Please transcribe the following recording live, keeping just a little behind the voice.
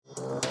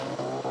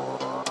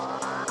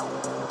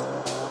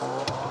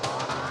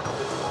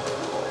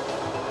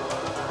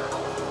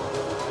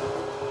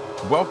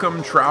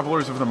Welcome,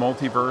 travelers of the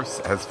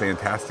multiverse, as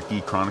Fantastic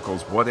Geek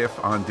chronicles What If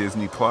on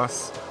Disney+.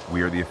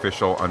 We are the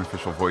official,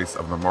 unofficial voice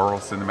of the Marvel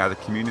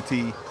Cinematic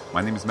community.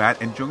 My name is Matt,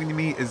 and joining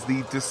me is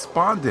the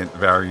despondent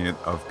variant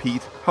of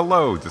Pete.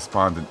 Hello,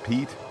 despondent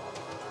Pete.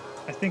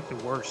 I think the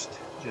worst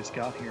just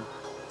got here.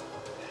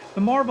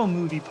 The Marvel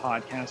Movie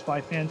Podcast by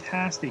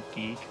Fantastic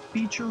Geek,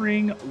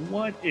 featuring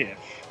What If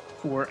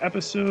for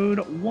episode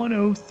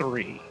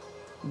 103.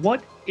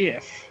 What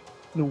If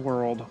the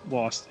World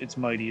Lost Its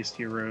Mightiest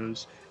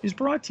Heroes is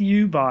brought to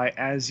you by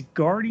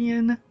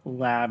Asgardian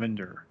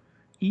Lavender.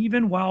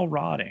 Even while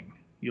rotting,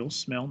 you'll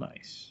smell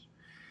nice.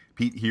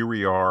 Pete, here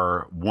we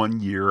are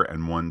 1 year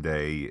and 1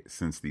 day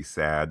since the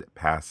sad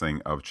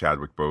passing of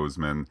Chadwick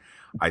Boseman.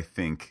 I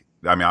mean,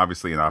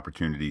 obviously an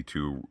opportunity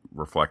to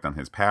reflect on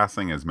his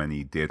passing, as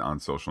many did on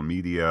social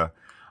media.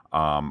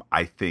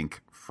 I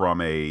think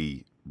from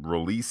a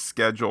release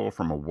schedule,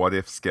 from a what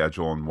if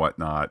schedule and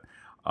whatnot,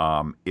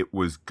 it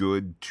was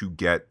good to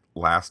get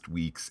last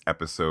week's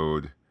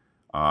episode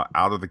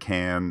out of the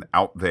can,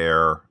 out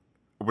there.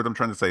 What I'm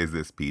trying to say is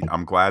this, Pete.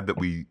 I'm glad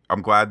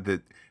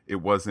that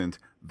it wasn't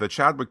the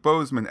Chadwick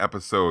Boseman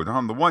episode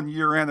on the 1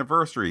 year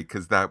anniversary,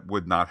 because that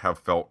would not have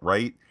felt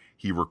right.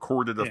 He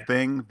recorded a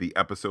thing. The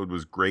episode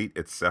was great.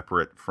 It's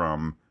separate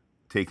from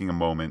taking a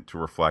moment to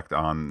reflect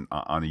on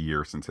a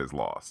year since his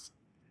loss.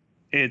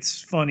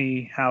 It's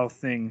funny how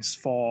things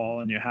fall,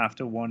 and you have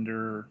to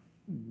wonder,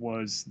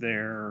 was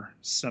there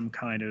some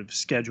kind of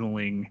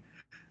scheduling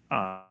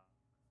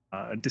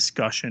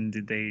discussion?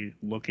 Did they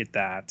look at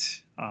that?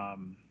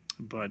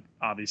 But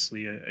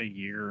obviously a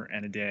year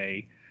and a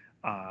day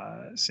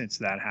since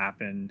that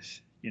happened,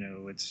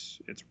 it's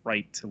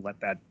right to let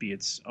that be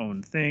its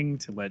own thing,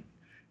 to let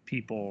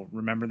people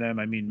remember them.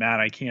 I mean, Matt,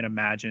 I can't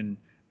imagine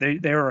they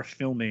are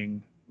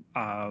filming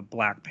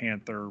Black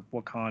Panther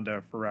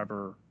Wakanda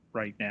Forever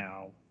right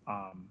now,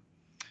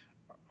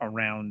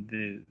 around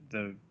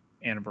the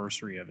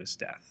anniversary of his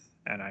death,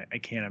 and I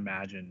can't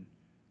imagine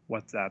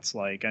what that's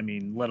like. I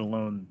mean, let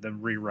alone the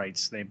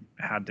rewrites they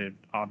had to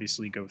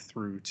obviously go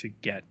through to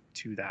get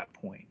to that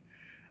point.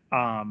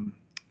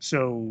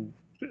 So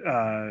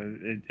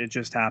it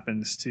just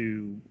happens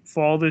to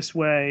fall this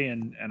way,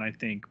 and I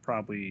think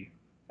probably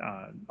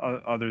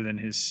other than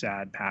his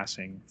sad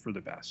passing, for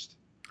the best.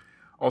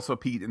 Also,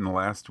 Pete, in the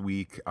last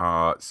week,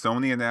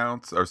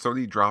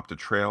 Sony dropped a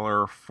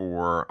trailer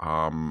for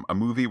a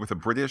movie with a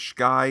British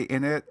guy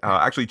in it.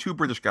 Actually, two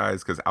British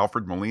guys, because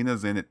Alfred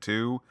Molina's in it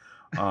too.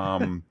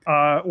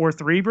 Or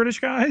three British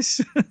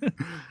guys.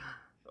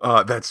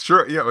 That's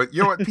true. Yeah,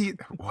 you know what,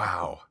 Pete?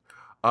 Wow.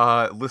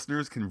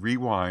 Listeners can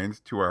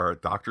rewind to our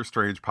Doctor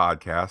Strange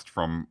podcast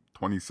from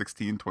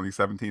 2016,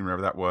 2017,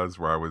 whenever that was,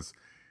 where I was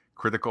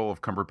critical of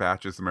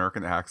Cumberbatch's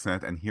American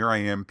accent, and here I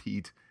am,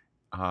 Pete,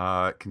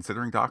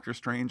 considering Doctor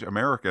Strange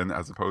American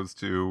as opposed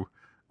to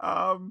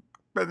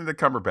Benedict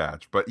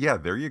Cumberbatch. But yeah,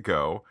 there you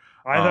go.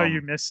 I thought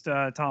you missed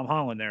Tom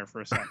Holland there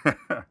for a second.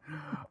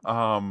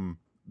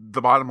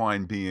 The bottom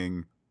line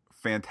being,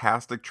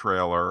 fantastic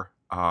trailer.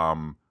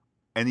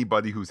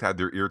 Anybody who's had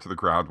their ear to the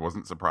ground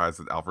wasn't surprised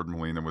that Alfred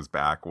Molina was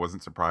back,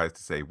 wasn't surprised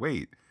to say,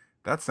 wait,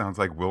 that sounds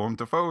like Willem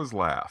Dafoe's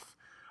laugh.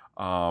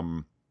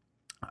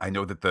 I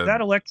know that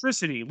that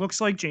electricity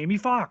looks like Jamie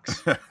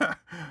Foxx.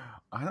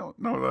 I don't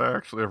know that I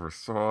actually ever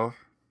saw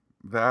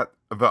that.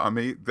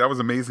 That was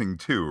Amazing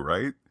 2,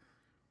 right?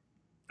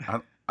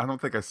 I don't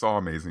think I saw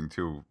Amazing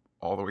 2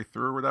 all the way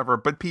through or whatever.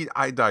 But Pete,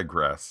 I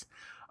digress.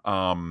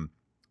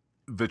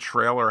 The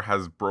trailer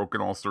has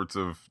broken all sorts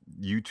of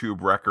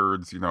YouTube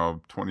records,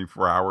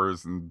 24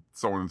 hours and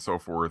so on and so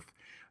forth,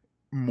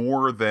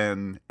 more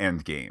than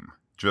Endgame,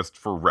 just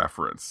for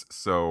reference.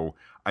 So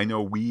I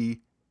know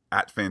we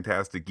at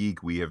Fantastic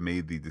Geek, we have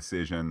made the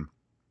decision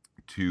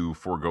to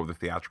forego the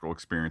theatrical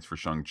experience for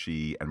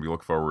Shang-Chi, and we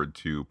look forward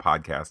to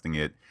podcasting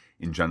it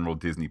in general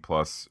Disney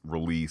Plus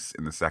release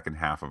in the second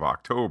half of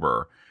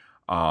October.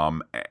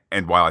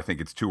 And while I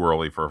think it's too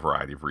early for a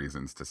variety of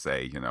reasons to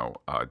say,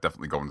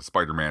 definitely going to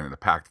Spider-Man in a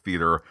packed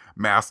theater,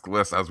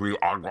 maskless as we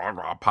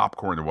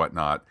popcorn and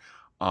whatnot,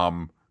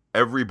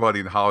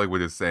 everybody in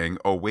Hollywood is saying,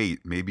 oh,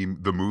 wait, maybe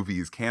the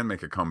movies can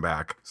make a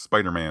comeback.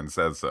 Spider-Man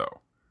says so.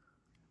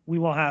 We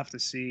will have to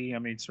see. I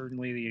mean,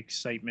 certainly the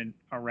excitement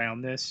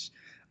around this.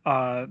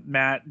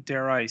 Matt,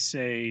 dare I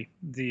say,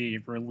 the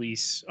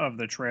release of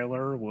the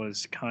trailer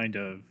was kind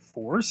of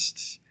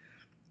forced,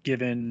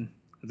 given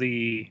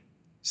the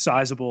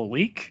sizable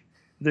leak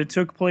that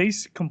took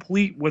place,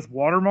 complete with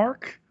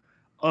watermark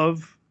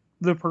of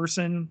the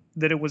person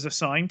that it was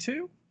assigned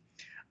to.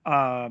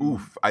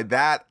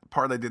 That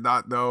part I did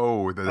not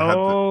know.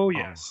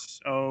 Yes.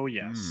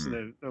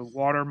 The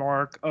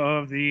watermark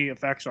of the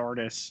effects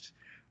artist,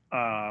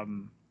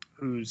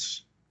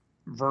 whose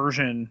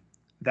version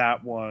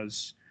that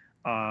was.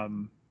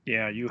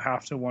 You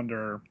have to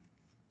wonder,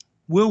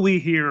 will we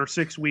hear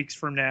 6 weeks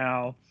from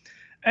now?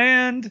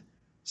 And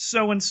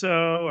so,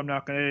 I'm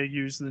not going to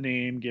use the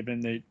name,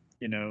 given that,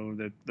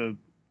 the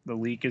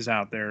leak is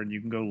out there and you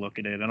can go look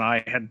at it. And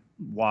I had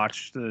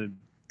watched the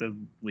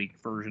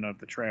leaked version of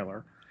the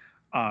trailer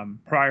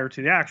prior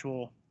to the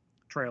actual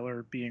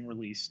trailer being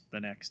released the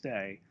next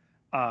day,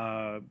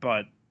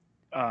 but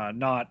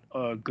not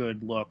a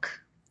good look,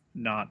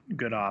 not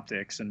good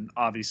optics, and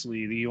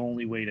obviously the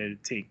only way to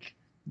take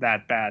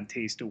that bad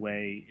taste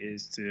away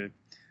is to,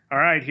 all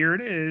right, here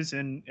it is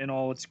in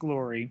all its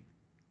glory,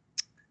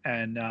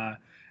 and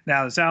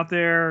now it's out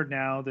there.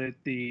 Now that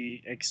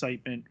the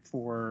excitement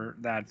for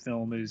that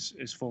film is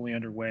fully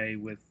underway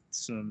with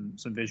some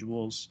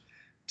visuals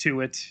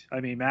to it.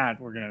 I mean,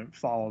 Matt, we're gonna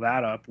follow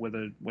that up with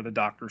a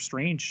Doctor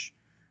Strange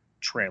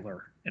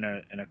trailer in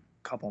a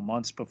couple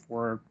months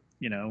before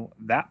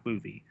that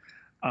movie,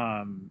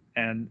 and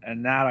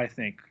that I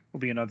think will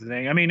be another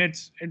thing. I mean,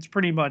 it's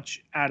pretty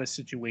much at a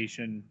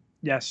situation.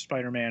 Yes,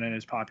 Spider-Man and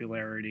his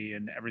popularity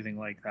and everything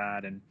like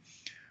that, and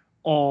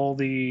all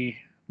the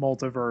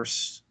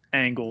multiverse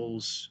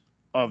angles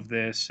of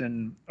this.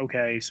 And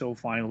okay, so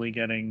finally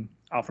getting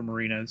Alpha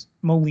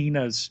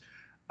Molina's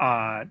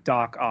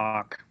Doc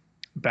Ock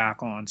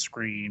back on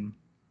screen,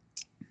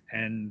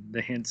 and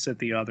the hints at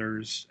the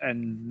others,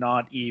 and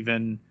not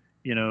even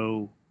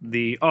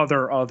the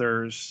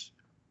others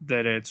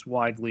that it's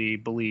widely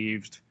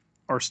believed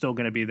are still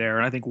going to be there.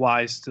 And I think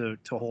wise to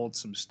hold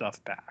some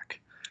stuff back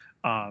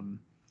um,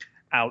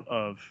 out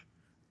of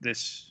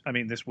this. I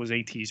mean, this was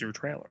a teaser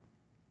trailer.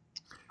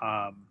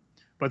 Um,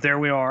 but there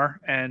we are.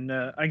 And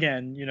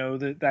again,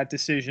 that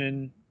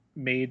decision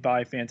made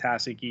by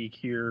Fantastic Geek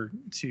here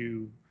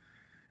to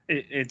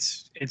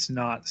it's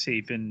not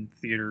safe in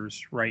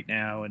theaters right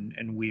now,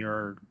 and we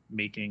are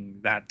making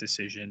that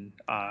decision.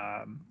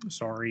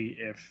 Sorry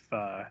if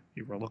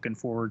you were looking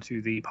forward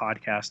to the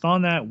podcast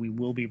on that. We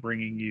will be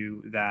bringing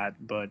you that,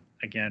 but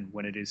again,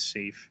 when it is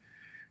safe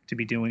to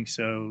be doing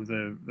so,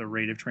 the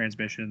rate of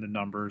transmission, the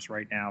numbers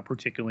right now,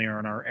 particularly in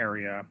our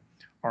area,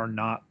 are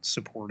not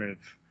supportive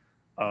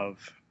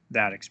of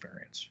that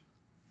experience.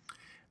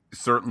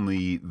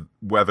 Certainly,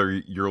 whether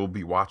you'll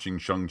be watching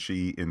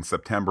Shang-Chi in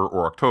September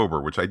or October,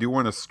 which I do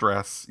want to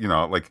stress,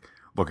 like,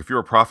 look, if you're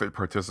a profit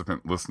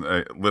participant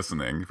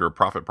listening, if you're a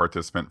profit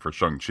participant for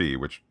Shang-Chi,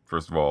 which,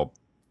 first of all,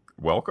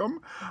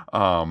 welcome.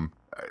 Um,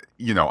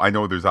 I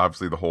know there's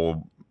obviously the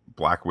whole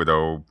Black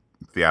Widow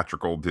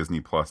theatrical Disney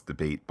Plus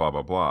debate, blah,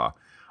 blah, blah.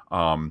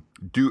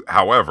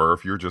 However,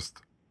 if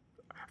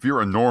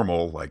you're a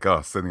normal like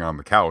us, sitting on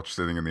the couch,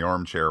 sitting in the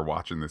armchair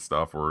watching this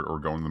stuff, or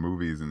going to the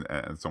movies and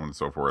so on and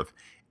so forth,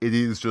 it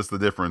is just the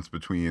difference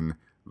between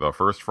the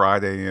first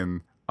Friday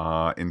in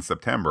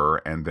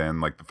September and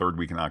then like the third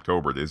week in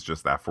October. It is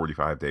just that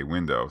 45-day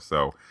window.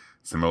 So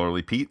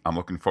similarly, Pete, I'm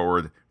looking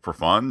forward for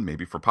fun,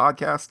 maybe for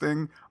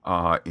podcasting,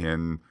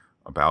 in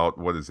about,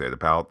 what is it,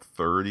 about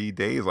 30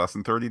 days, less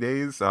than 30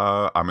 days.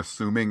 I'm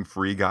assuming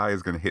Free Guy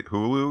is going to hit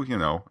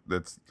Hulu.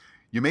 That's,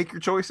 you make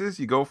your choices,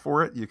 you go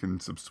for it. You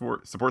can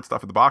support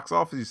stuff at the box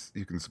office.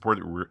 You can support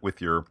it with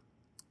your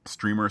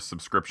streamer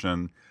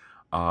subscription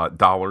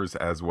dollars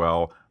as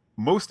well.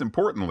 Most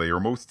importantly, or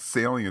most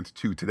salient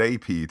to today,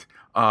 Pete,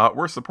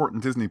 we're supporting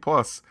Disney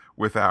Plus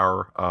with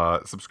our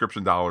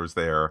subscription dollars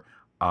there.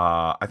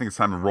 I think it's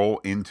time to roll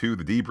into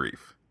the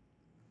debrief.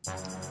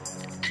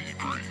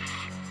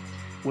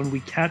 When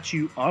we catch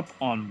you up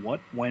on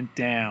what went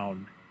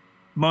down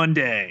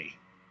Monday,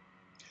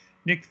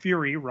 Nick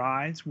Fury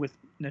rides with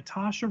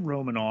Natasha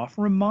Romanoff,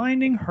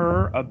 reminding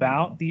her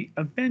about the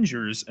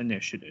Avengers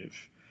Initiative.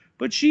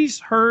 But she's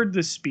heard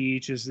the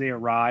speech as they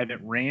arrive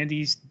at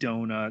Randy's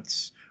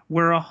Donuts,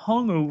 where a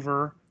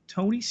hungover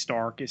Tony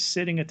Stark is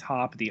sitting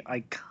atop the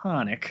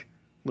iconic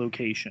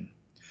location.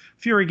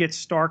 Fury gets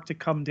Stark to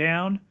come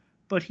down,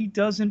 but he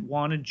doesn't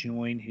want to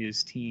join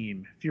his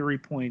team. Fury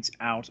points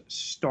out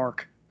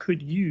Stark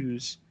could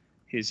use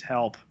his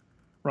help.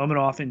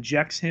 Romanoff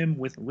injects him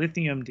with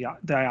lithium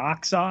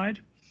dioxide,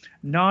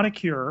 not a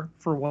cure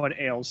for what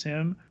ails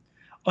him,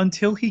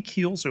 until he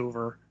keels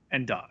over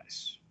and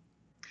dies.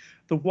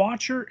 The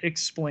Watcher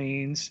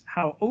explains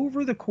how,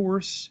 over the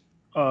course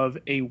of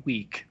a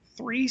week,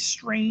 three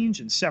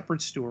strange and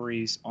separate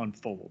stories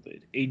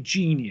unfolded. A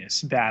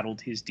genius battled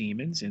his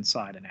demons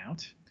inside and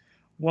out,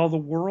 while the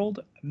world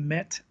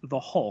met the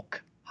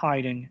Hulk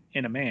hiding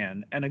in a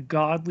man, and a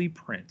godly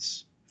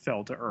prince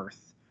fell to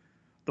earth.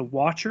 The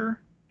Watcher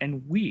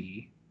and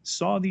we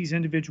saw these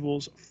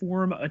individuals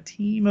form a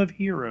team of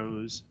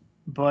heroes,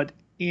 but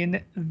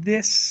in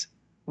this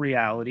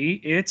reality,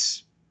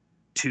 it's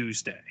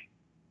Tuesday.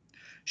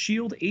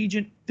 SHIELD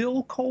agent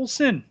Phil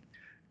Coulson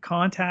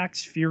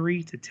contacts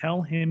Fury to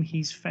tell him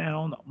he's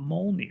found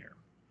Mjolnir.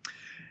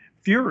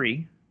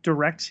 Fury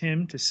directs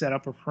him to set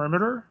up a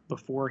perimeter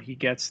before he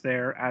gets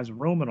there, as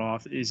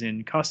Romanoff is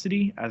in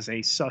custody as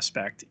a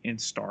suspect in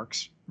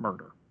Stark's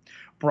murder.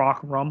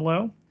 Brock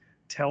Rumlow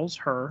tells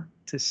her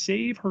to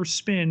save her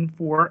spin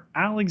for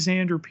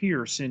Alexander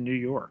Pierce in New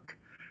York.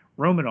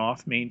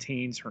 Romanoff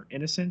maintains her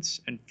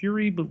innocence, and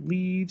Fury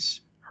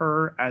believes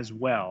her, as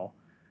well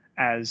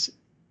as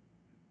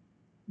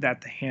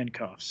that the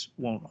handcuffs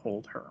won't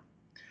hold her.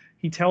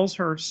 He tells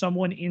her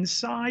someone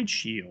inside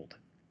SHIELD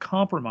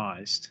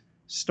compromised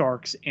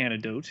Stark's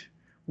antidote,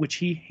 which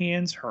he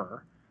hands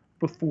her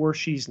before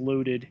she's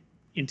loaded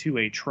into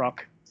a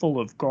truck full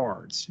of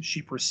guards,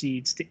 she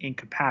proceeds to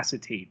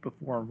incapacitate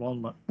before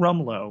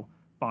Rumlow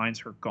finds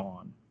her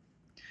gone.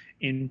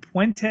 In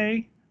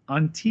Puente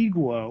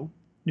Antiguo,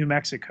 New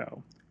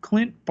Mexico,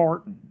 Clint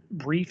Barton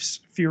briefs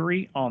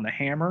Fury on the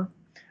hammer.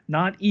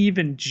 Not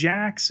even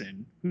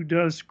Jackson, who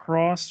does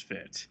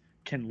CrossFit,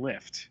 can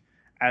lift,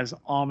 as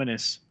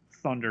ominous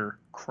thunder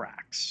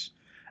cracks.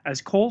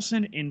 As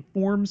Coulson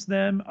informs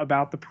them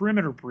about the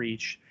perimeter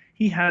breach,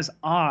 he has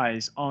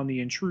eyes on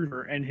the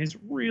intruder and his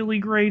really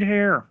great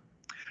hair.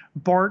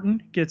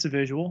 Barton gets a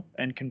visual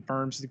and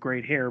confirms the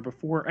great hair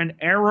before an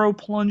arrow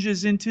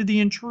plunges into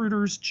the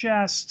intruder's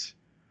chest.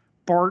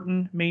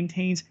 Barton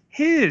maintains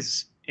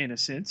his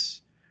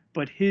innocence,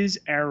 but his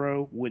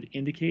arrow would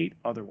indicate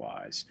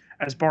otherwise.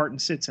 As Barton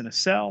sits in a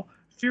cell,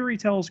 Fury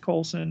tells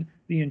Coulson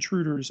the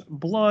intruder's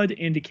blood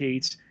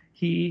indicates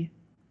he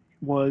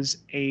was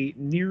a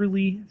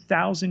nearly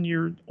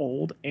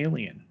 1,000-year-old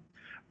alien.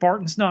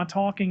 Barton's not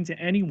talking to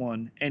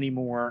anyone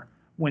anymore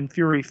when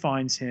Fury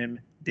finds him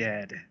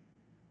dead.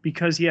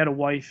 Because he had a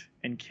wife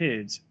and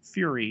kids,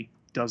 Fury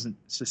doesn't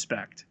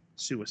suspect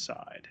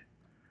suicide.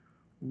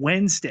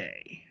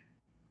 Wednesday.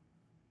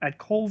 At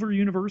Culver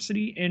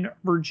University in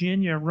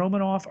Virginia,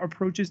 Romanoff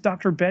approaches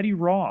Dr. Betty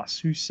Ross,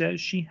 who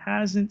says she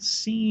hasn't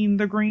seen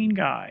the green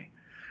guy.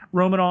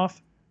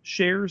 Romanoff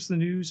shares the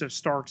news of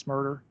Stark's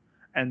murder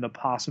and the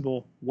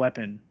possible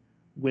weapon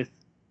with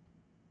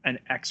an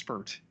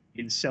expert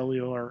in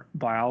cellular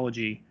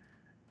biology,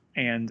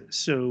 and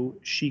so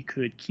she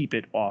could keep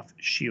it off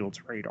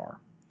S.H.I.E.L.D.'s radar.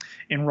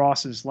 In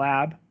Ross's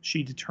lab,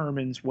 she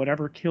determines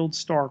whatever killed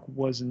Stark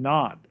was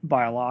not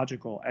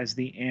biological, as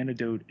the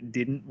antidote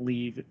didn't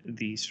leave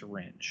the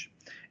syringe.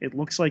 It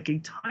looks like a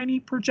tiny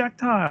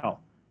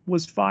projectile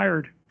was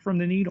fired from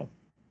the needle.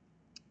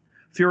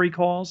 Fury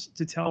calls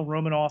to tell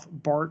Romanoff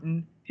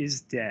Barton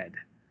is dead.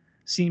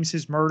 Seems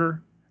his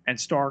murder and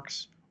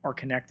Stark's are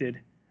connected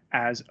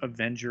as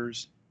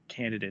Avengers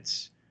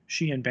candidates.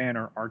 She and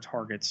Banner are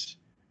targets,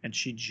 and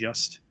she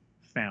just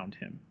found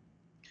him.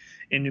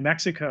 In New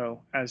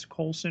Mexico, as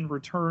Coulson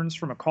returns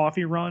from a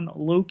coffee run,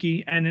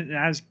 Loki and an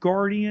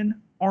Asgardian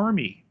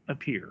army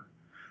appear.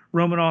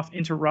 Romanoff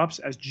interrupts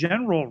as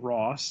General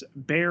Ross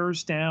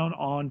bears down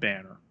on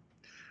Banner.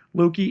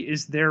 Loki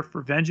is there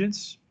for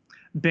vengeance.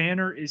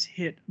 Banner is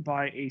hit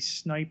by a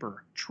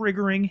sniper,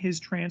 triggering his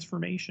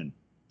transformation.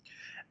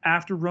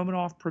 After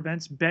Romanoff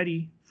prevents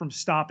Betty from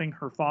stopping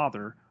her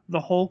father, the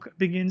Hulk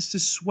begins to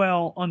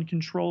swell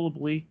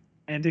uncontrollably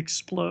and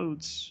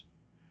explodes.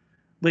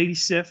 Lady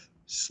Sif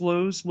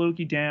slows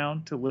Loki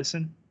down to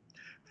listen.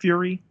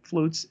 Fury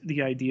floats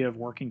the idea of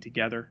working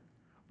together.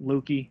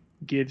 Loki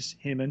gives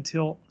him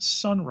until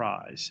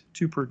sunrise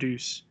to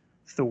produce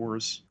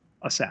Thor's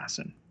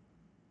assassin.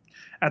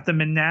 At the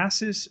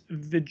Manassas,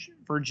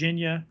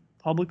 Virginia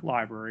Public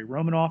Library,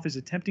 Romanoff is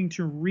attempting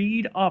to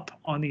read up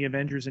on the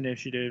Avengers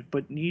Initiative,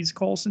 but needs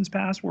Coulson's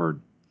password.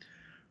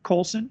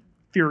 Coulson,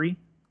 Fury,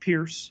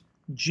 Pierce,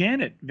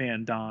 Janet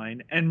Van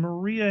Dyne, and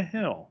Maria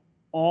Hill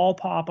all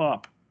pop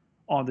up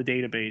on the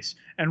database,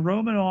 and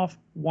Romanoff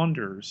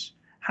wonders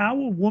how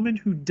a woman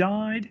who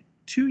died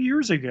 2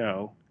 years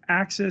ago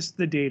accessed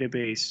the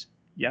database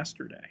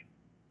yesterday.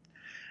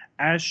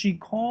 As she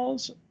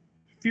calls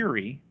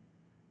Fury,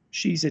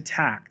 she's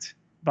attacked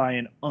by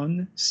an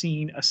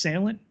unseen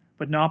assailant,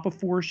 but not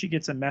before she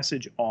gets a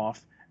message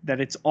off that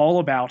it's all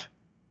about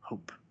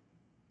hope.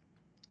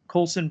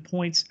 Coulson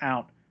points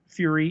out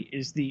Fury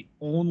is the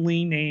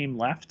only name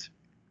left.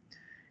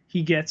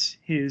 He gets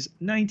his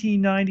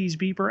 1990s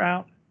beeper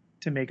out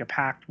to make a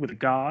pact with a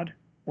god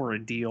or a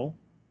deal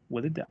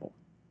with a devil.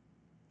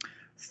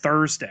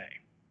 Thursday.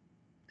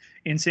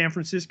 In San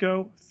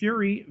Francisco,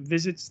 Fury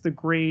visits the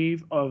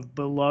grave of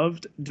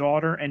beloved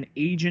daughter and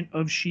agent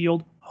of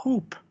S.H.I.E.L.D.,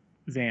 Hope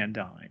Van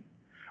Dyne,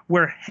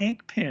 where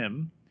Hank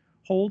Pym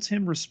holds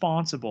him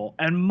responsible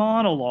and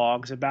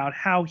monologues about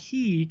how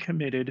he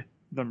committed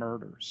the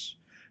murders.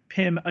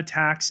 Pym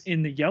attacks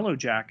in the Yellow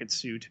Jacket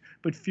suit,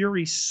 but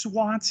Fury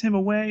swats him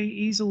away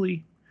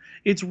easily.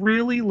 It's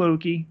really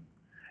Loki,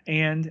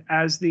 and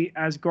as the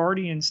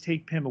Asgardians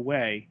take Pym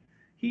away,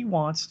 he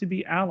wants to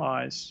be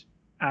allies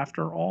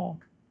after all.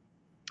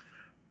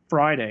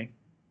 Friday.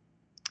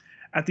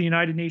 At the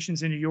United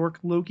Nations in New York,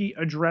 Loki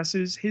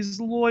addresses his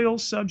loyal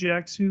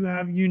subjects who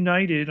have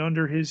united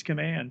under his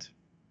command.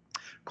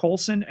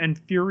 Coulson and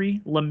Fury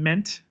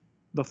lament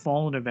the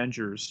fallen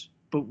Avengers,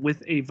 but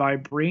with a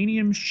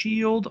vibranium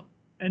shield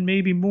and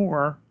maybe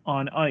more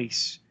on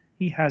ice,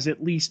 he has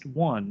at least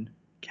one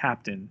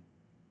captain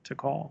to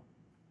call.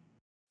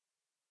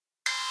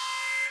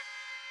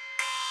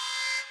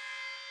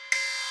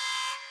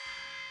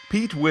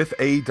 Pete, with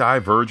a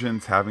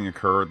divergence having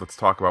occurred, let's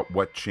talk about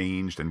what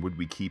changed and would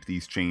we keep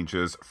these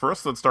changes.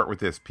 First, let's start with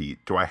this, Pete.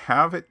 Do I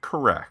have it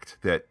correct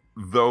that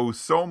though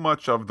so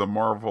much of the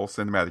Marvel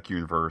Cinematic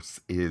Universe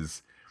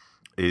is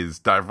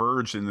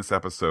diverged in this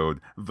episode,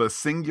 the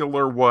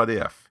singular what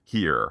if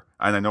here,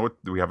 and I know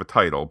we have a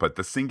title, but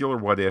the singular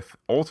what if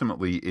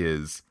ultimately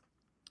is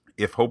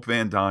if Hope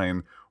Van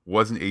Dyne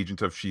was an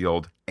agent of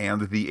S.H.I.E.L.D.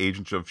 and the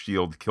agent of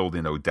S.H.I.E.L.D. killed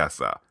in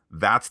Odessa.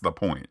 That's the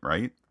point,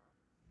 right?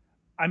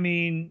 I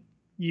mean,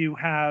 you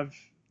have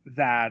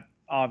that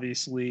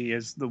obviously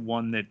as the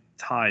one that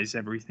ties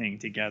everything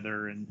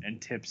together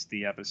and tips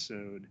the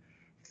episode.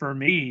 For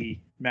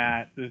me,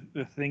 Matt,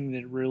 the thing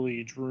that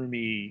really drew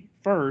me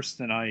first,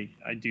 and I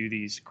do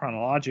these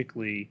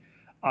chronologically,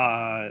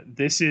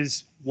 this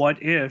is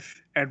what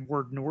if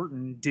Edward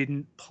Norton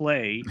didn't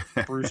play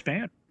Bruce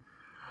Banner?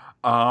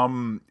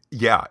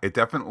 Yeah, it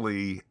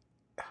definitely,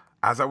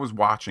 as I was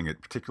watching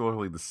it,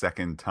 particularly the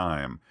second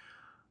time,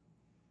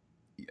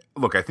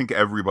 look, I think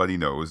everybody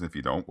knows, and if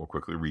you don't, we'll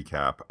quickly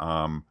recap.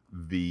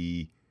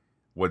 The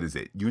what is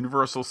it?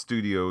 Universal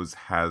Studios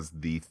has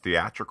the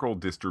theatrical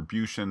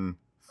distribution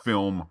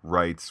film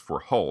rights for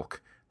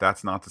Hulk.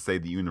 That's not to say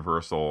the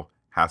Universal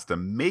has to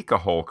make a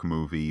Hulk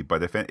movie,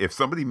 but if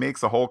somebody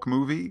makes a Hulk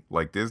movie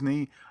like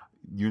Disney,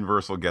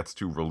 Universal gets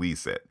to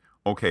release it.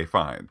 Okay,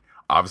 fine.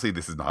 Obviously,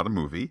 this is not a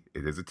movie.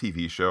 It is a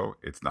TV show.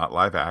 It's not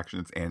live action.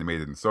 It's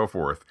animated and so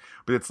forth.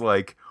 But it's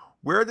like,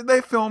 where did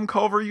they film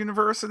Culver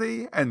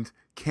University? And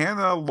can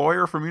a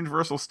lawyer from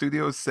Universal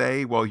Studios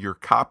say, well, you're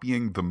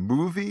copying the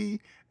movie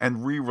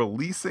and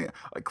re-releasing it?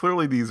 Like,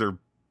 clearly these are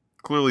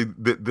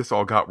this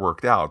all got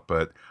worked out,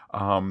 but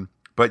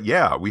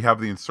yeah, we have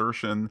the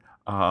insertion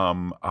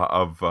of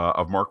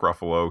Mark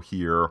Ruffalo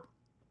here.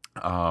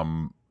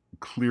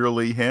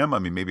 Clearly him. I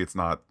mean, maybe it's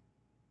not.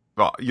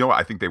 Well,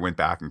 I think they went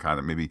back and kind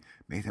of maybe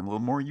made him a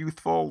little more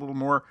youthful, a little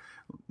more.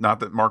 Not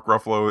that Mark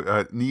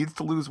Ruffalo needs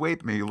to lose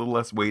weight, maybe a little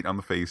less weight on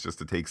the face just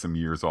to take some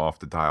years off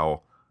to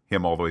dial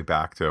him all the way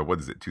back to, what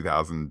is it,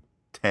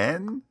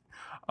 2010?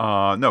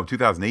 No,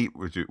 2008,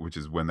 which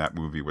is when that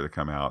movie would have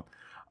come out.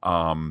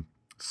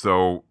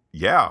 So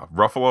yeah,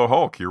 Ruffalo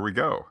Hulk, here we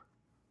go.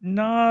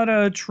 Not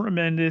a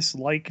tremendous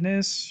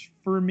likeness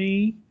for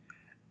me.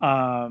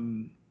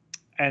 Um,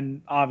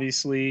 and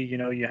obviously, you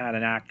had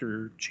an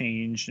actor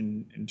change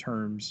in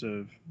terms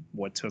of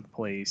what took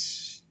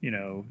place.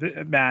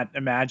 Matt,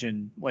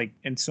 imagine like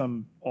in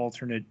some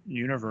alternate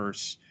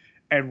universe,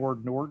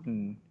 Edward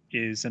Norton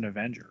is an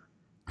Avenger.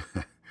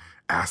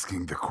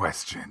 Asking the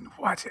question,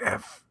 what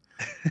if?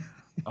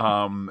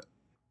 Um,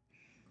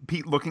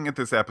 Pete, looking at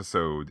this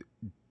episode,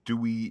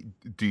 do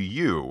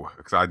you,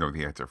 because I know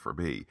the answer for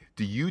me,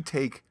 do you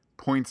take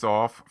points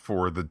off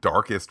for the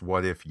darkest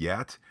what if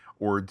yet?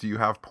 Or do you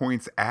have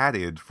points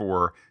added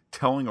for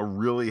telling a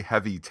really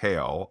heavy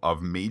tale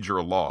of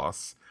major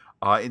loss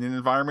in an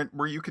environment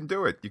where you can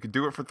do it? You can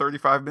do it for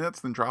 35 minutes,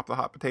 then drop the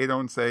hot potato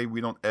and say, we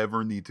don't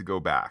ever need to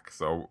go back.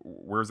 So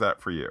where's that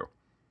for you?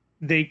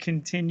 They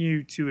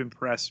continue to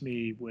impress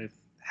me with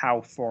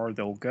how far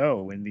they'll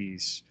go in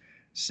these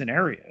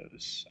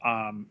scenarios.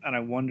 And I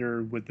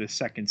wonder with the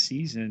second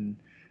season,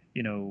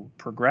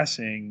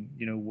 progressing,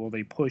 will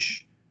they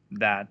push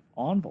that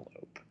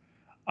envelope?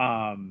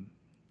 Um,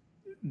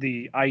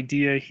 the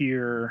idea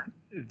here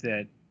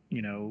that,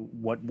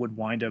 what would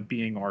wind up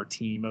being our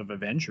team of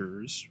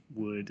Avengers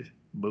would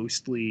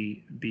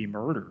mostly be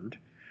murdered.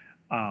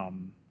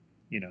 Um,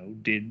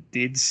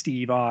 did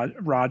Steve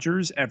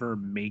Rogers ever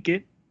make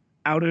it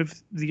out of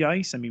the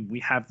ice? I mean,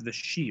 we have the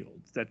shield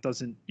that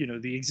doesn't,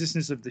 the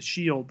existence of the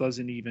shield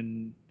doesn't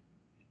even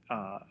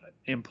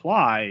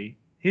imply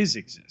his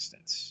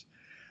existence.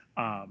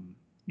 Um,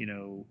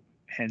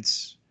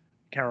 hence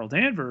Carol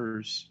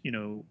Danvers,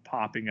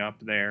 popping up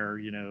there.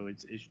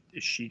 Is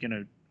she going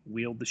to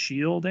wield the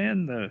shield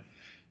and the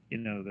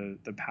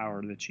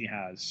power that she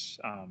has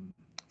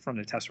from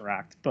the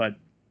Tesseract? But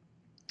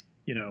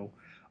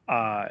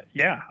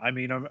yeah, I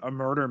mean, a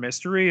murder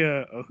mystery,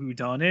 a who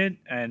done it,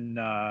 and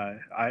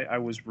I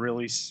was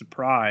really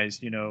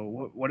surprised.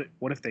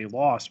 What if they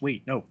lost?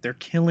 Wait, no, they're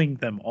killing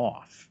them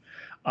off,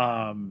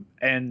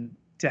 and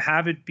to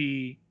have it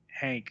be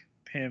Hank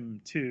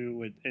Pym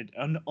too,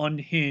 an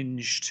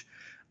unhinged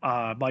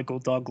Michael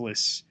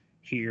Douglas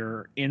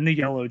here in the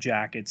yellow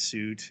jacket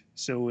suit,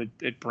 so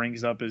it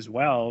brings up as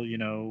well.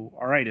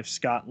 All right, if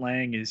Scott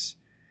Lang is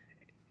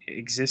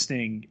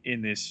existing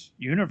in this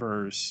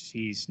universe,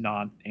 he's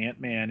not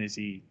Ant-Man. Is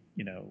he,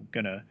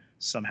 gonna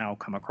somehow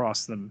come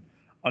across them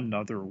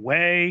another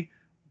way?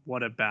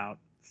 What about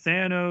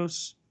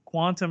Thanos,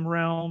 quantum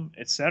realm,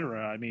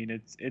 etc.? I mean,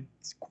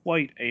 it's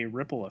quite a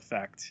ripple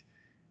effect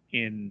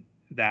in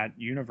that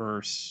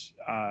universe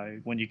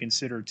when you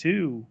consider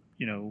too,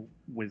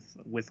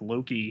 with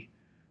Loki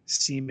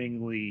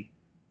seemingly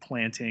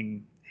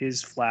planting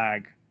his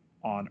flag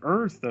on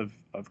Earth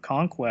of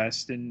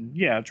conquest, and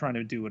yeah, trying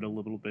to do it a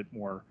little bit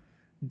more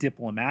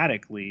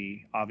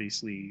diplomatically,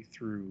 obviously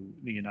through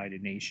the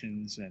United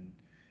Nations and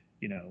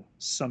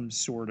some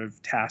sort of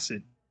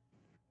tacit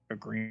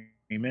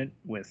agreement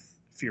with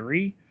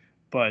Fury,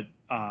 but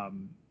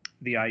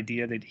the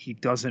idea that he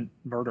doesn't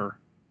murder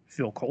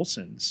Phil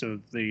Coulson, so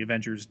the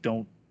Avengers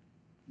don't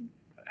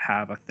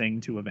have a thing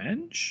to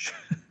avenge,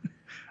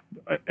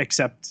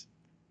 except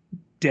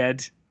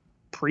dead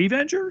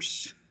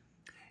pre-Vengers.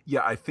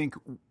 Yeah, I think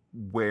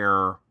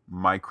where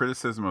my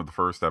criticism of the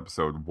first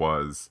episode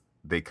was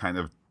they kind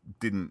of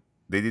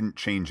didn't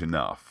change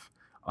enough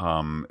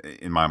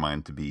in my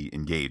mind to be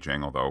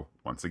engaging. Although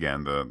once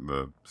again,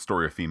 the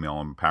story of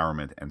female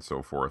empowerment and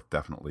so forth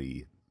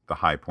definitely the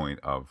high point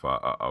of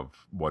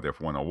What If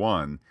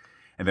 101.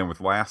 And then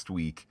with last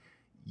week,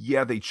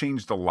 yeah, they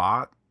changed a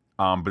lot,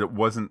 but it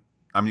wasn't.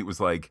 I mean, it was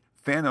like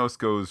Thanos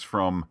goes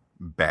from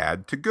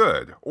bad to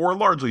good, or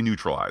largely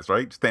neutralized,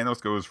 right?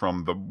 Thanos goes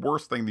from the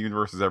worst thing the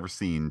universe has ever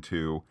seen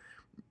to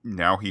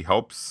now he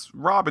helps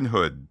Robin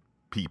Hood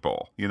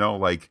people.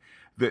 Like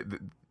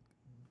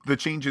the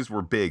changes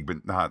were big,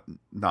 but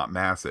not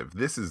massive.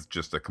 This is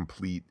just a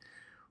complete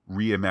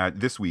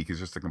This week is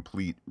just a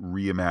complete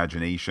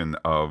reimagination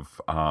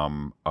of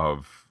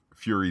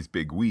Fury's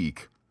big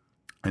week.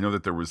 I know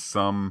that there was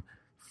some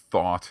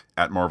thought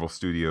at Marvel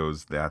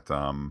Studios that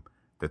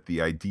that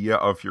the idea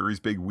of Fury's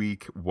big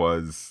week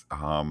was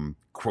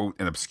quote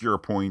an obscure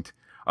point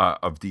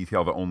of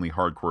detail that only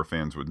hardcore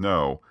fans would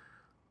know.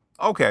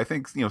 Okay, I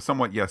think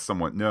somewhat yes,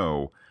 somewhat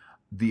no.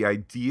 The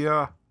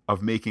idea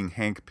of making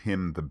Hank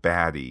Pym the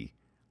baddie,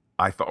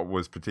 I thought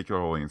was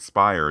particularly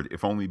inspired,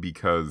 if only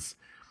because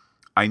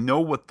I know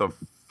what the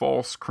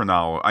false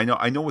chronology.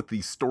 I know what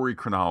the story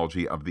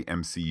chronology of the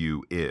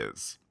MCU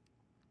is.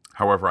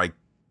 However,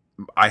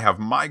 I have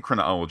my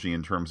chronology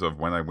in terms of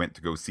when I went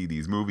to go see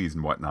these movies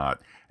and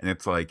whatnot, and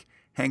it's like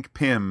Hank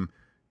Pym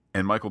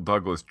and Michael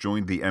Douglas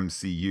joined the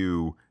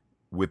MCU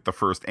with the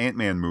first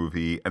Ant-Man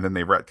movie, and then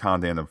they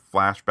retconned in a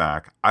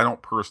flashback. I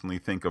don't personally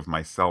think of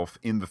myself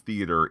in the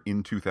theater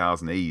in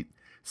 2008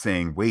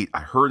 saying, wait, I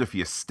heard if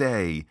you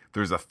stay,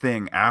 there's a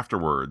thing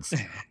afterwards.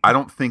 I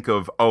don't think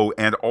of,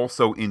 and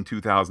also in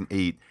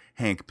 2008,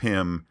 Hank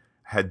Pym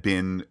had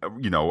been,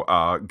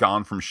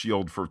 gone from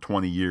S.H.I.E.L.D. for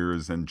 20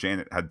 years, and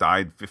Janet had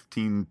died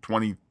 15,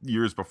 20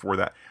 years before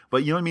that.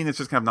 But you know what I mean? It's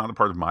just kind of not a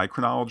part of my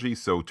chronology.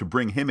 So to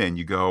bring him in,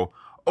 you go,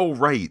 oh,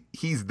 right,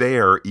 he's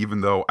there,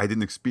 even though I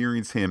didn't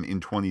experience him in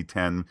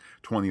 2010,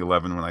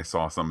 2011 when I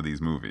saw some of these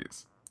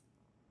movies.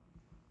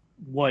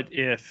 What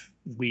if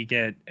we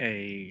get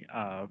a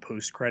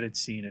post-credit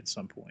scene at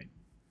some point?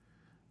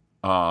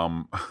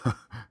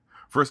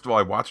 First of all,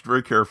 I watched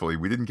very carefully.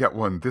 We didn't get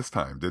one this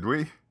time, did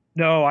we?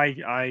 No,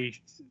 I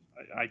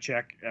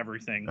check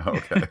everything.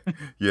 Okay,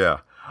 yeah.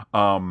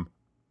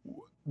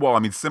 Well, I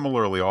mean,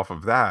 similarly off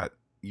of that,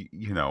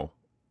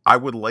 I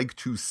would like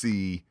to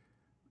see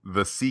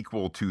the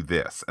sequel to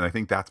this, and I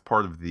think that's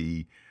part of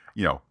the,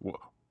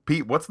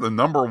 Pete, what's the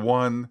number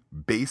one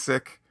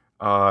basic,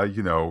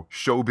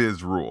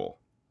 showbiz rule?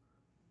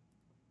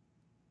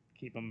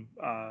 Keep them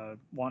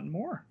wanting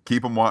more.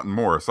 Keep them wanting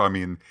more. So, I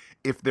mean,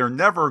 if they're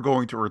never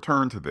going to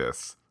return to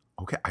this,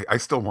 okay, I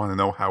still want to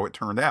know how it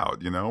turned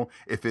out.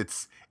 If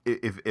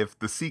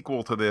the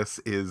sequel to this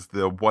is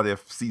the What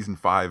If season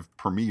 5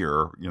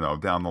 premiere,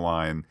 down the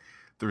line,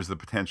 there's the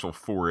potential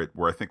for it.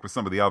 Where I think with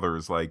some of the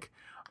others, like,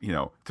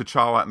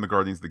 T'Challa and the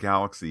Guardians of the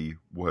Galaxy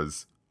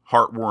was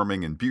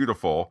heartwarming and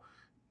beautiful.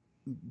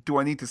 Do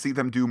I need to see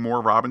them do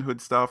more Robin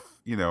Hood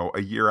stuff,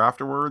 a year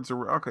afterwards?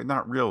 Or okay,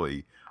 not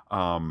really.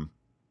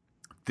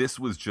 This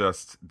was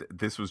just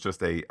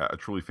a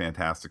truly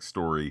fantastic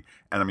story.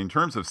 And I mean, in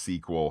terms of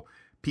sequel,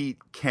 Pete,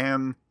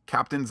 can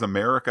Captains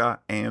America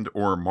and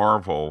or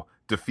Marvel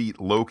defeat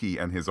Loki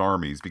and his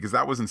armies? Because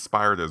that was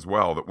inspired as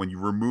well, that when you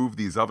remove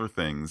these other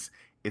things,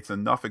 it's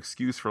enough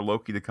excuse for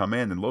Loki to come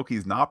in, and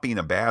Loki's not being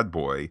a bad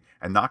boy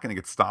and not going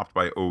to get stopped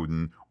by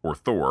Odin or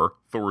Thor.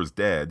 Thor is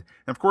dead.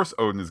 And of course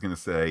Odin is going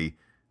to say,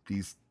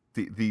 these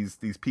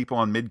people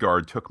on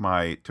Midgard took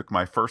my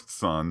first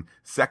son,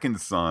 second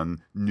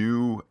son,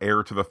 new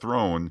heir to the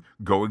throne,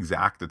 go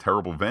exact a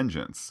terrible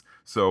vengeance.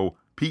 So,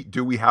 Pete,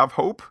 do we have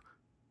hope?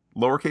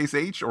 Lowercase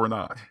h or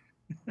not?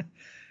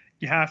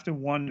 You have to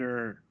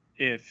wonder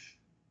if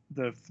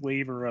the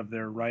flavor of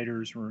their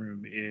writer's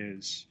room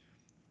is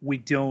we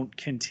don't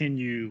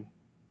continue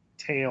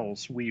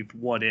tales we've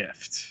what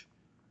ifed,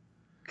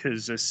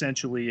 because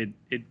essentially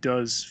it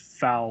does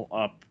foul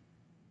up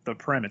the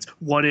premise.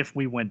 What if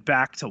we went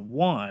back to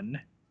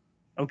one?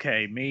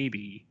 Okay,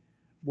 maybe.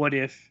 What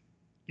if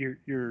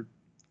you're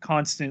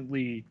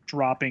constantly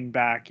dropping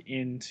back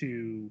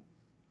into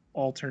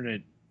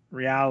alternate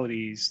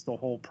realities? The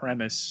whole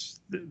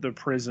premise, the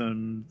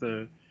prism,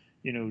 the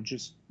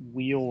just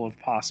wheel of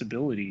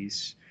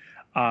possibilities.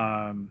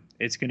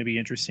 It's going to be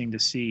interesting to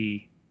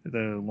see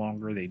the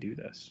longer they do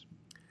this.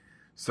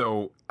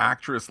 So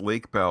actress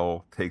Lake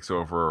Bell takes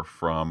over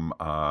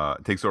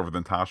the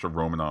Natasha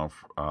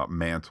Romanoff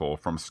mantle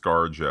from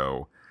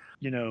ScarJo.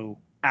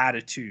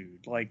 Attitude.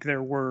 Like,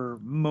 there were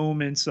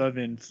moments of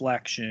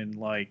inflection.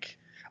 Like,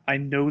 I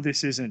know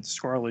this isn't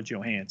Scarlett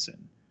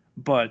Johansson,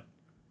 but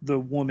the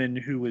woman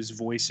who is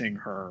voicing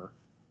her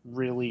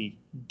really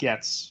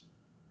gets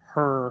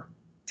her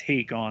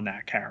take on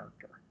that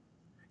character.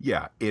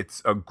 Yeah,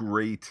 it's a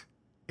great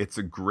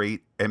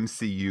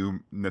MCU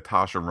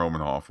Natasha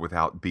Romanoff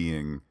without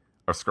being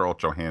a Scarlett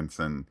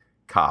Johansson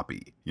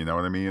copy. You know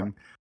what I mean?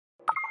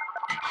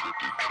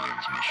 Encrypted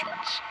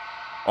transmissions.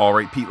 All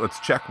right, Pete, let's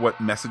check what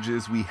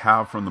messages we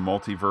have from the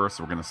multiverse.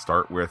 We're going to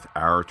start with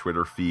our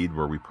Twitter feed,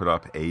 where we put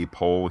up a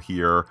poll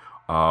here.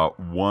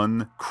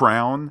 1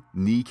 crown,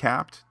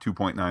 kneecapped,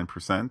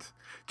 2.9%.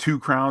 2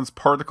 crowns,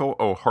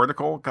 particle,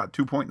 harticle, got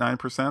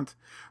 2.9%.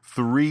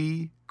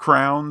 3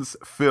 crowns,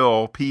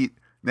 Phil, Pete,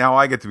 Now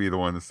I get to be the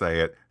one to say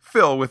it.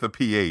 Phil with a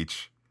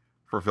PH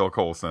for Phil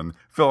Coulson.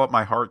 Fill Up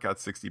My Heart got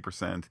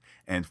 60%,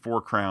 and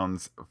Four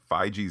Crowns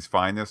 5G's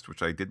Finest,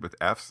 which I did with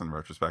F's in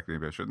retrospect,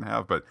 maybe I shouldn't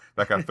have, but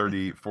that got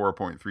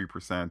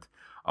 34.3%.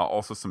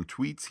 Also, some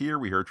tweets here.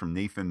 We heard from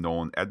Nathan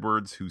Nolan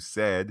Edwards, who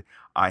said,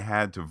 I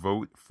had to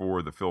vote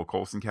for the Phil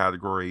Coulson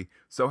category.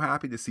 So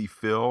happy to see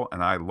Phil,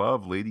 and I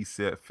love Lady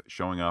Sif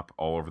showing up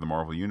all over the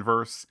Marvel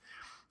Universe.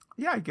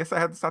 Yeah, I guess I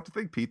had to stop to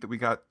think, Pete, that we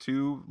got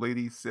 2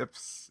 Lady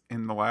Sifs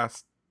in the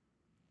last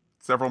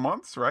several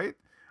months, right?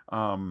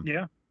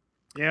 Yeah.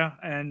 Yeah.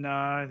 And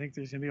I think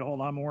there's going to be a whole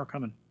lot more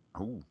coming.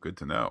 Oh, good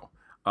to know.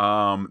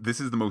 This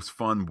is the most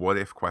fun what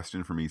if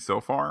question for me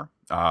so far.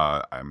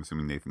 I'm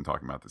assuming Nathan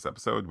talking about this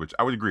episode, which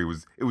I would agree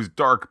it was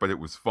dark, but it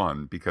was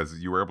fun because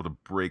you were able to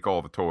break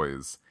all the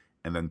toys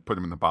and then put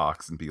them in the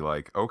box and be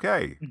like,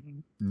 okay,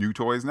 new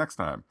toys next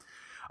time.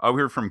 We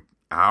heard from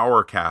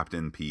our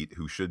Captain Pete,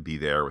 who should be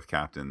there with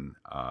Captain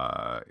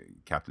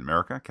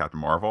America, Captain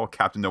Marvel,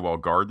 Captain Noel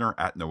Gardner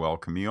at Noel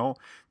Camille.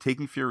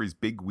 Taking Fury's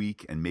big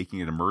week and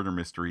making it a murder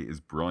mystery is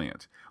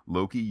brilliant.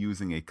 Loki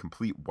using a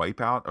complete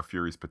wipeout of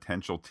Fury's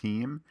potential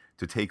team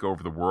to take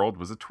over the world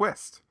was a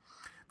twist.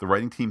 The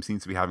writing team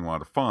seems to be having a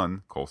lot of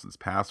fun. Coulson's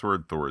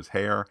password, Thor's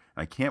hair,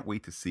 and I can't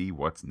wait to see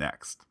what's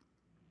next.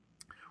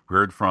 We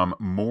heard from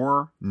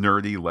more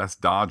nerdy, less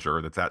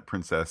Dodger. That's at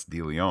Princess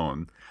De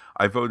Leon.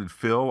 I voted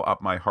Phil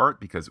Up My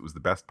Heart because it was the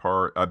best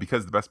part.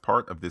 Because the best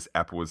part of this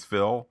ep was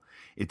Phil.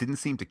 It didn't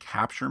seem to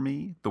capture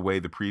me the way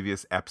the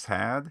previous eps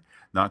had.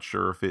 Not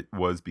sure if it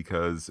was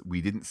because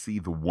we didn't see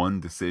the one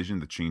decision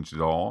that changed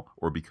it all,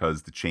 or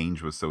because the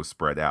change was so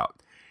spread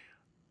out.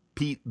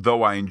 Pete,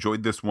 though I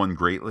enjoyed this one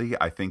greatly,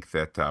 I think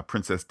that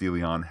Princess De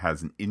Leon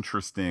has an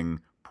interesting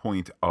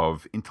point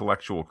of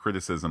intellectual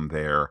criticism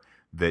there.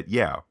 That,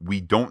 yeah, we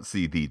don't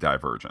see the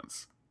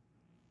divergence.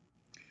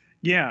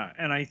 Yeah,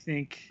 and I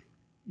think,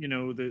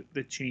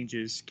 the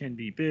changes can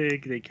be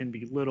big, they can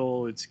be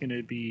little. It's going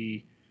to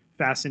be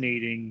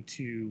fascinating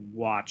to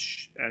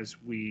watch as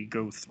we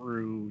go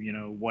through,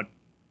 what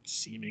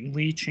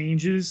seemingly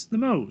changes the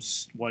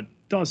most, what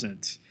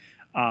doesn't.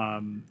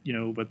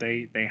 But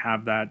they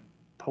have that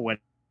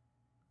poetic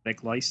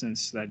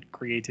license, that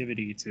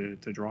creativity to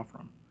draw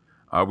from.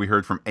 We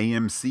heard from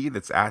AMC,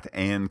 that's at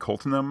Ann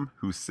Coltenham,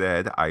 who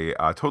said, I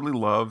totally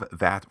love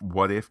that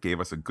What If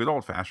gave us a good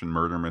old-fashioned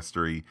murder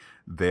mystery.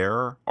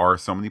 There are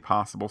so many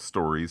possible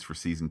stories for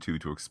Season 2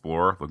 to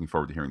explore. Looking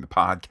forward to hearing the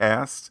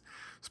podcast.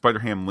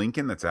 Spider-Ham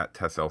Lincoln, that's at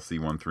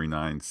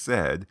TessLC139,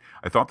 said,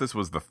 I thought this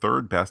was the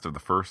third best of the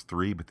first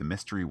 3, but the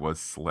mystery was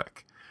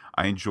slick.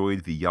 I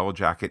enjoyed the Yellow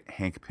Jacket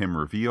Hank Pym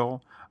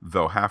reveal,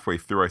 though halfway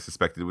through I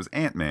suspected it was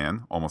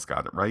Ant-Man. Almost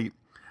got it right.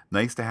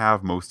 Nice to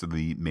have most of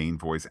the main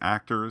voice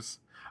actors.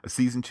 A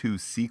Season 2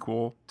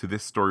 sequel to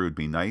this story would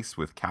be nice,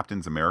 with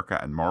Captains America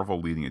and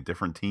Marvel leading a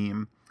different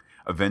team,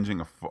 avenging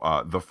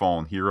the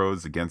fallen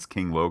heroes against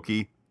King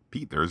Loki.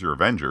 Pete, there's your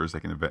Avengers.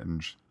 They can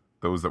avenge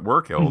those that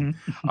were killed.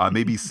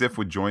 Maybe Sif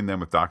would join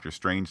them with Doctor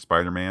Strange,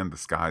 Spider-Man. The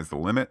sky's the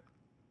limit.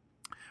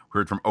 We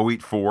heard from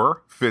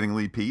 084,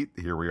 fittingly, Pete.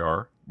 Here we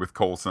are with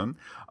Coulson.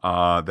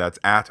 That's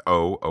at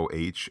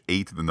OOH,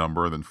 8 the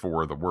number, then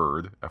 4 the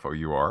word,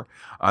 FOUR.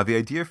 The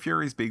idea of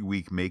Fury's big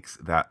week makes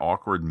that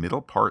awkward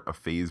middle part of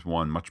Phase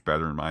 1 much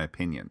better, in my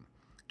opinion.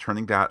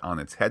 Turning that on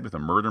its head with a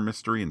murder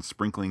mystery and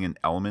sprinkling in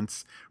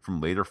elements from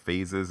later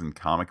phases and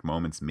comic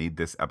moments made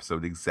this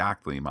episode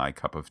exactly my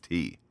cup of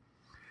tea.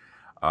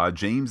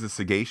 James is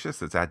sagacious.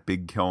 That's at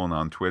Big Killin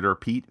on Twitter.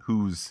 Pete,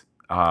 who's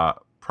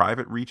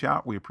private reach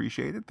out, we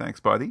appreciate it. Thanks,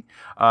 buddy.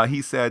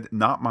 He said,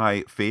 not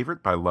my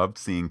favorite, but I loved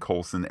seeing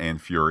Coulson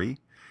and Fury.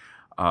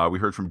 We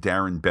heard from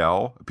Darren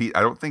Bell. Pete,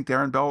 I don't think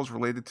Darren Bell is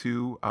related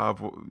to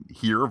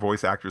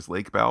voice actress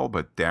Lake Bell,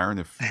 but Darren,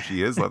 if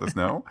she is, let us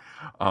know.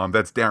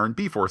 That's Darren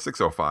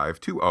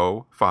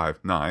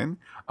B460520059.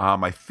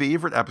 My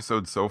favorite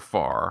episode so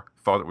far.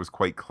 Thought it was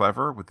quite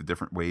clever with the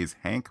different ways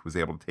Hank was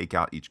able to take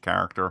out each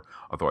character,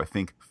 although I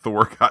think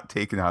Thor got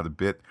taken out a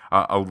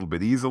little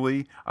bit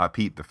easily.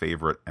 Pete, the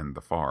favorite, and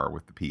the far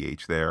with the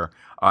PH there.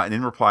 And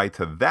in reply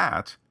to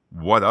that,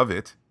 what of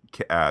it?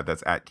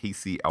 That's at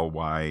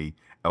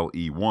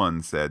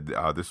KCLYLE1 said,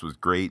 this was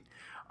great.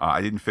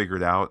 I didn't figure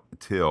it out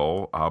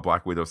till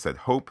Black Widow said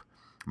Hope.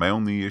 My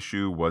only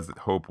issue was that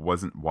Hope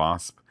wasn't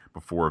Wasp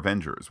before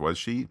Avengers, was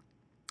she?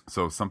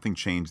 So something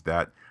changed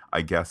that,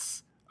 I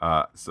guess.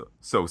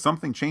 So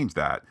something changed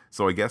that.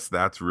 So I guess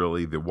that's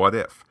really the what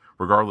if.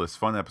 Regardless,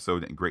 fun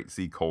episode and great to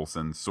see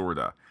Coulson,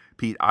 sorta.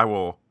 Pete, I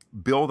will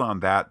build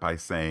on that by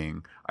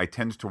saying I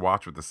tend to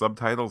watch with the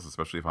subtitles,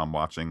 especially if I'm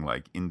watching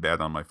like in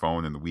bed on my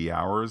phone in the wee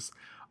hours.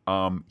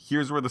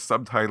 Here's where the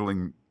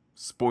subtitling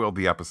spoiled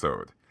the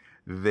episode.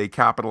 They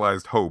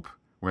capitalized hope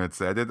when it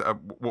said it.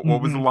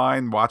 What was the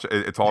line? Watch it.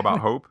 It's all about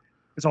hope.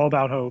 It's all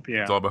about hope.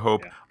 Yeah. It's all about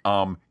hope.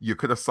 Yeah. You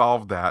could have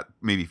solved that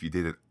maybe if you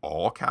did it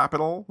all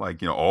capital,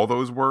 like, all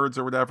those words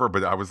or whatever.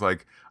 But I was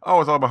like,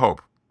 oh, it's all about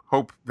hope.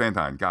 Hope Van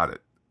Dyne. Got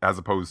it. As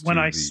opposed to when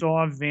I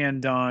saw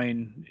Van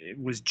Dyne,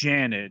 it was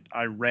Janet.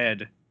 I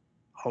read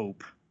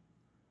Hope.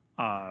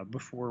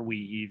 before we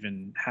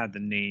even had the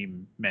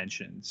name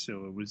mentioned.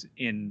 So it was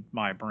in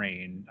my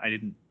brain. I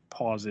didn't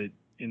pause it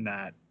in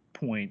that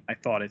point. I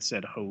thought it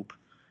said Hope.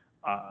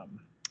 Um,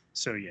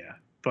 so yeah,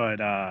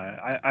 but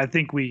I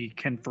think we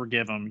can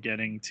forgive him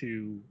getting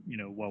to,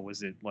 what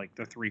was it, like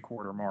the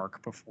 3/4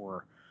 mark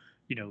before,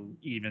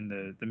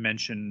 even the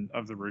mention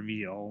of the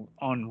reveal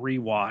on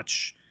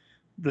rewatch.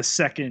 The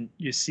second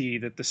you see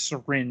that the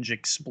syringe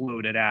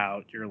exploded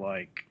out, you're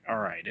like, all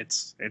right,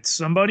 it's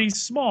somebody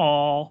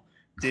small.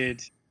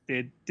 Did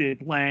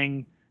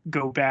Lang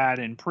go bad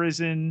in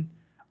prison?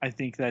 I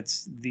think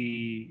that's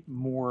the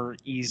more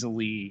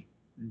easily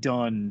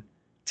done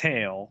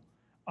tale,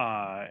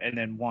 and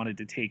then wanted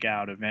to take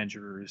out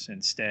Avengers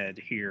instead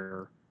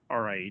here.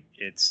 All right,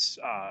 it's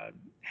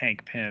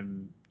Hank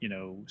Pym,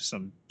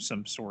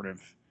 some sort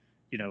of,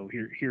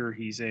 here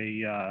he's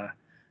a,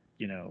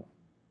 you know,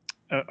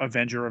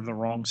 Avenger of the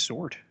wrong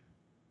sort.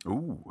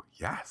 Ooh,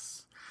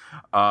 yes.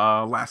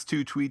 Last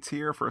two tweets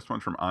here. First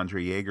one from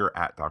Andre Yeager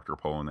at Dr.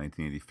 Polo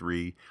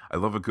 1983. I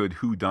love a good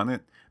Who Done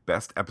It.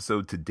 Best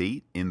episode to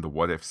date in the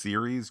What If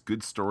series.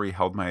 Good story,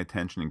 held my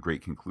attention, and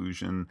great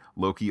conclusion.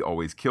 Loki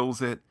always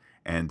kills it.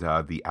 And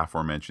the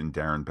aforementioned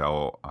Darren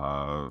Bell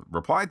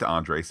replied to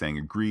Andre saying,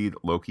 agreed,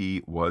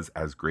 Loki was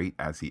as great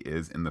as he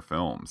is in the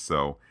film.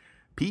 So,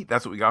 Pete,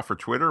 that's what we got for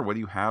Twitter. What do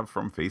you have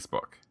from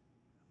Facebook?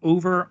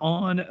 Over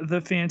on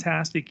the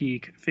Fantastic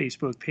Geek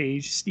Facebook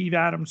page, Steve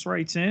Adams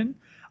writes in,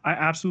 I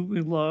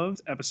absolutely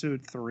loved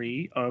episode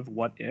 3 of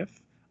What If.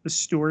 The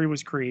story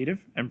was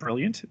creative and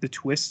brilliant. The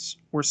twists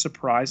were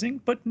surprising,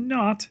 but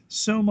not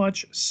so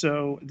much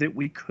so that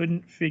we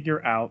couldn't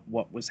figure out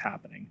what was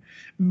happening.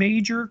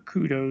 Major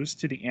kudos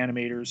to the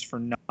animators for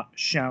not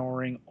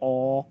showering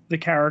all the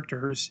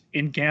characters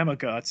in Gamma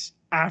Guts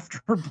after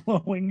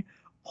blowing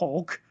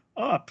Hulk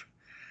up.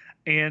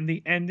 And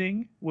the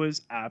ending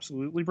was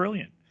absolutely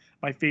brilliant.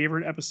 My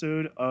favorite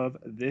episode of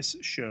this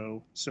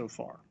show so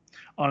far.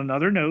 On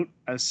another note,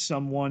 as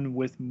someone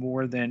with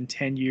more than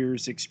 10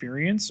 years'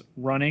 experience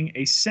running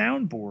a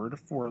soundboard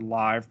for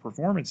live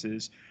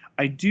performances,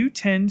 I do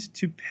tend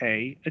to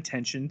pay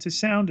attention to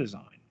sound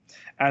design.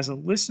 As a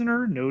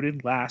listener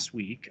noted last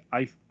week,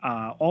 I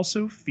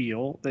also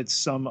feel that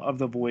some of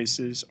the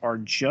voices are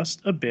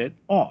just a bit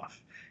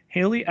off.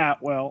 Haley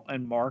Atwell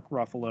and Mark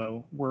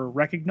Ruffalo were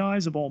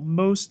recognizable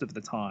most of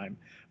the time,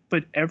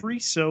 but every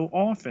so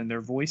often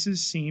their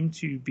voices seem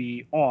to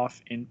be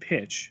off in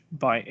pitch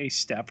by a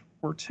step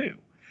or two.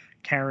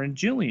 Karen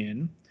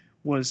Gillian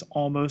was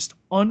almost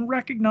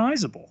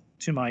unrecognizable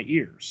to my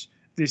ears.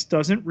 This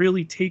doesn't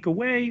really take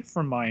away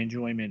from my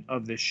enjoyment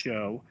of this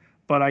show,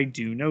 but I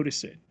do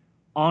notice it.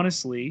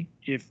 Honestly,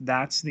 if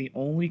that's the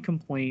only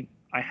complaint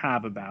I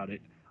have about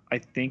it, I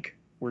think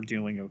we're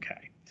doing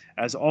okay.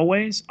 As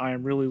always, I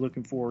am really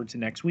looking forward to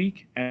next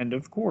week, and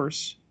of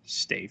course,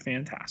 stay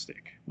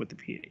fantastic with the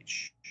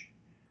PH.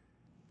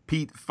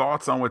 Pete,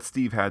 thoughts on what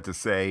Steve had to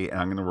say, and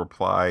I'm going to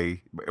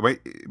reply.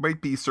 It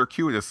might be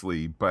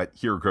circuitously, but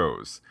here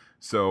goes.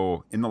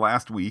 So, in the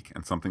last week,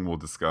 and something we'll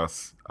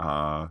discuss,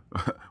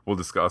 we'll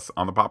discuss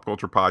on the Pop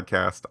Culture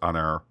Podcast, on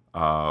our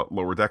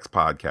Lower Decks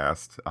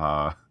podcast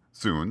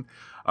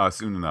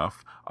soon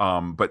enough.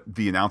 But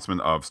the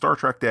announcement of Star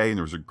Trek Day, and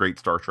there was a great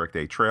Star Trek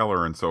Day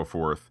trailer and so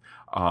forth.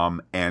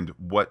 And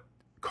what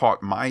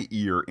caught my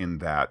ear in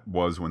that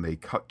was when they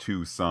cut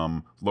to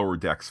some Lower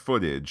Decks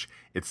footage,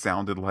 it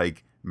sounded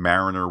like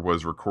Mariner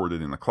was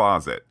recorded in a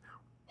closet.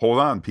 Hold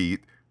on,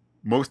 Pete.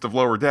 Most of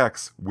Lower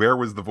Decks, where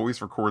was the voice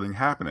recording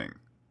happening?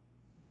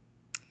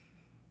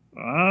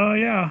 Oh,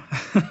 yeah.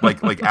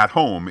 like at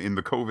home in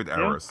the COVID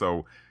era. Yeah.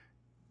 So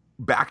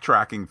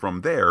backtracking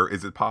from there,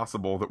 is it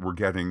possible that we're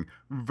getting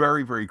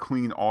very, very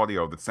clean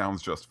audio that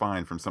sounds just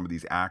fine from some of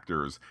these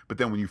actors, but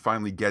then when you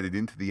finally get it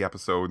into the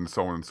episode and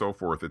so on and so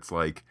forth, it's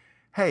like,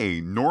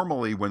 hey,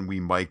 normally when we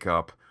mic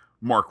up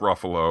Mark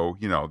Ruffalo,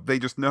 they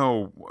just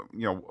know,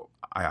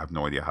 I have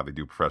no idea how they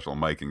do professional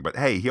miking, but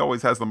hey, he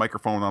always has the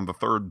microphone on the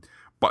third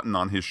button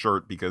on his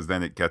shirt because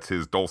then it gets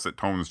his dulcet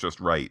tones just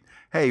right.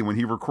 Hey, when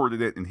he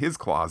recorded it in his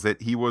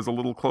closet, he was a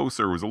little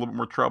closer, it was a little bit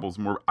more trebles,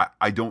 more,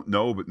 I don't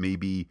know, but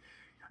maybe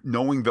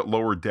knowing that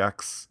Lower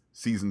Decks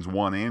seasons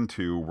 1 and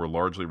 2 were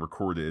largely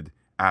recorded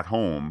at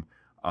home,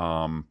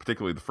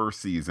 particularly the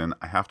first season,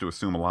 I have to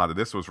assume a lot of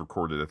this was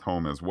recorded at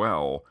home as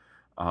well.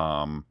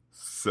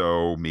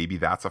 So maybe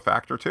that's a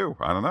factor too.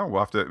 I don't know. We'll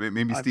have to.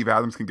 Maybe Steve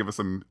Adams can give us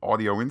some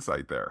audio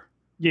insight there.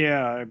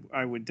 Yeah,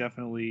 I would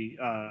definitely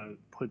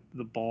put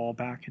the ball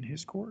back in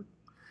his court.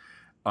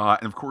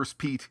 And of course,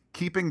 Pete,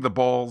 keeping the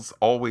balls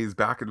always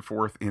back and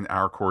forth in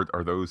our court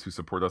are those who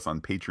support us on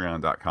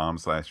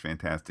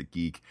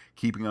patreon.com/fantasticgeek,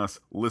 keeping us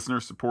listener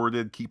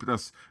supported, keeping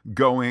us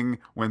going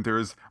when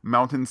there's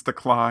mountains to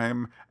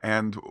climb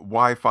and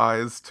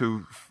Wi-Fi's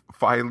to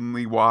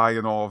finally Y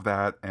and all of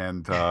that.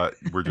 And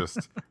we're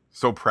just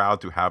so proud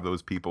to have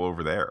those people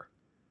over there.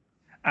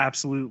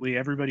 Absolutely.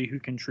 Everybody who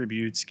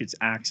contributes gets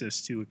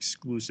access to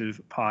exclusive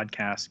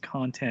podcast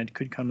content,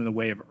 could come in the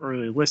way of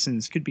early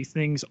listens, could be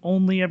things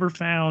only ever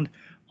found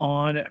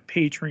on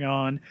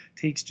Patreon.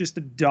 Takes just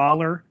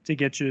 $1 to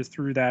get you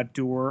through that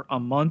door a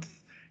month.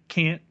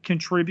 can't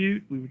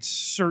contribute, we would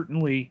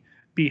certainly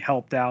be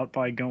helped out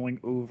by going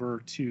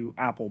over to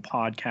Apple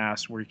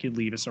Podcasts, where you can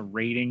leave us a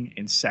rating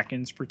in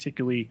seconds,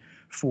 particularly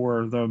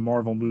for the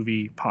Marvel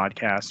movie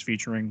podcast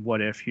featuring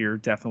What If here.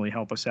 Definitely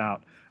help us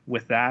out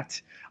with that,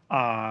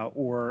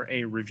 or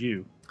a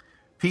review.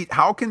 Pete,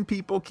 how can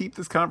people keep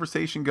this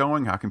conversation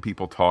going? How can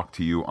people talk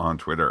to you on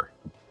Twitter?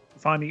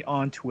 Find me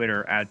on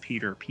Twitter at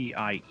Peter,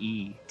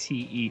 Pieterjketelar,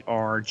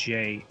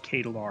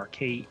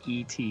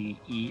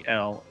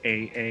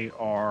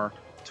 Ketelar,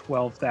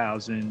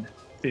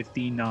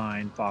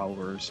 12,059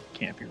 followers.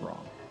 Can't be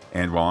wrong.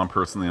 And while I'm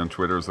personally on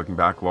Twitter as Looking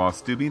Back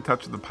Lost, do be in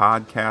touch with the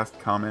podcast.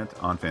 Comment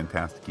on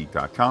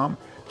FantasticGeek.com.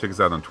 Check us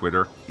out on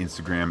Twitter,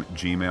 Instagram,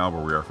 Gmail,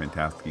 where we are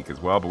Fantastic Geek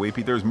as well. But wait,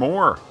 Pete, there's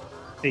more.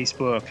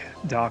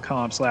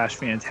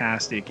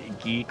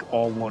 Facebook.com/Fantastic Geek,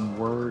 all one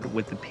word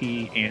with the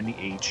P and the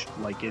H,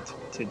 like it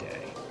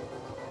today.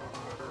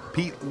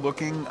 Pete,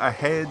 looking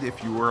ahead,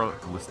 if you are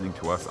listening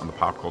to us on the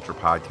Pop Culture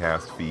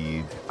Podcast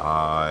feed,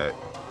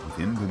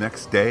 within the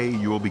next day,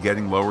 you will be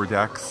getting Lower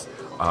Decks,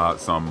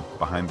 some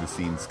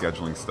behind-the-scenes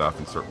scheduling stuff,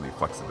 and certainly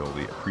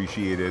flexibility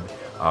appreciated.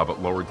 But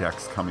Lower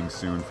Decks coming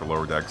soon for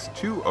Lower Decks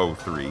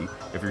 203.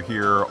 If you're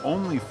here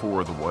only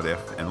for the What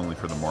If and only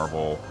for the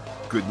Marvel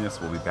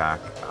goodness, we'll be back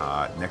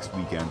next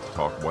weekend to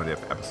talk What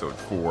If Episode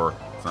 4.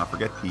 Let's not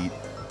forget, Pete,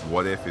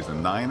 What If is a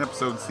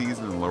 9-episode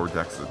season and Lower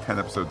Decks is a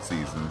 10-episode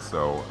season,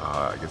 so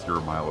I guess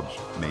your mileage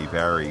may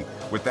vary.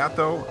 With that,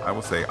 though, I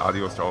will say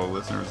adios to all the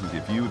listeners and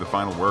give you the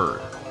final word.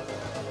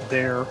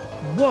 There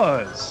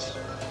was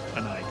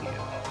an idea.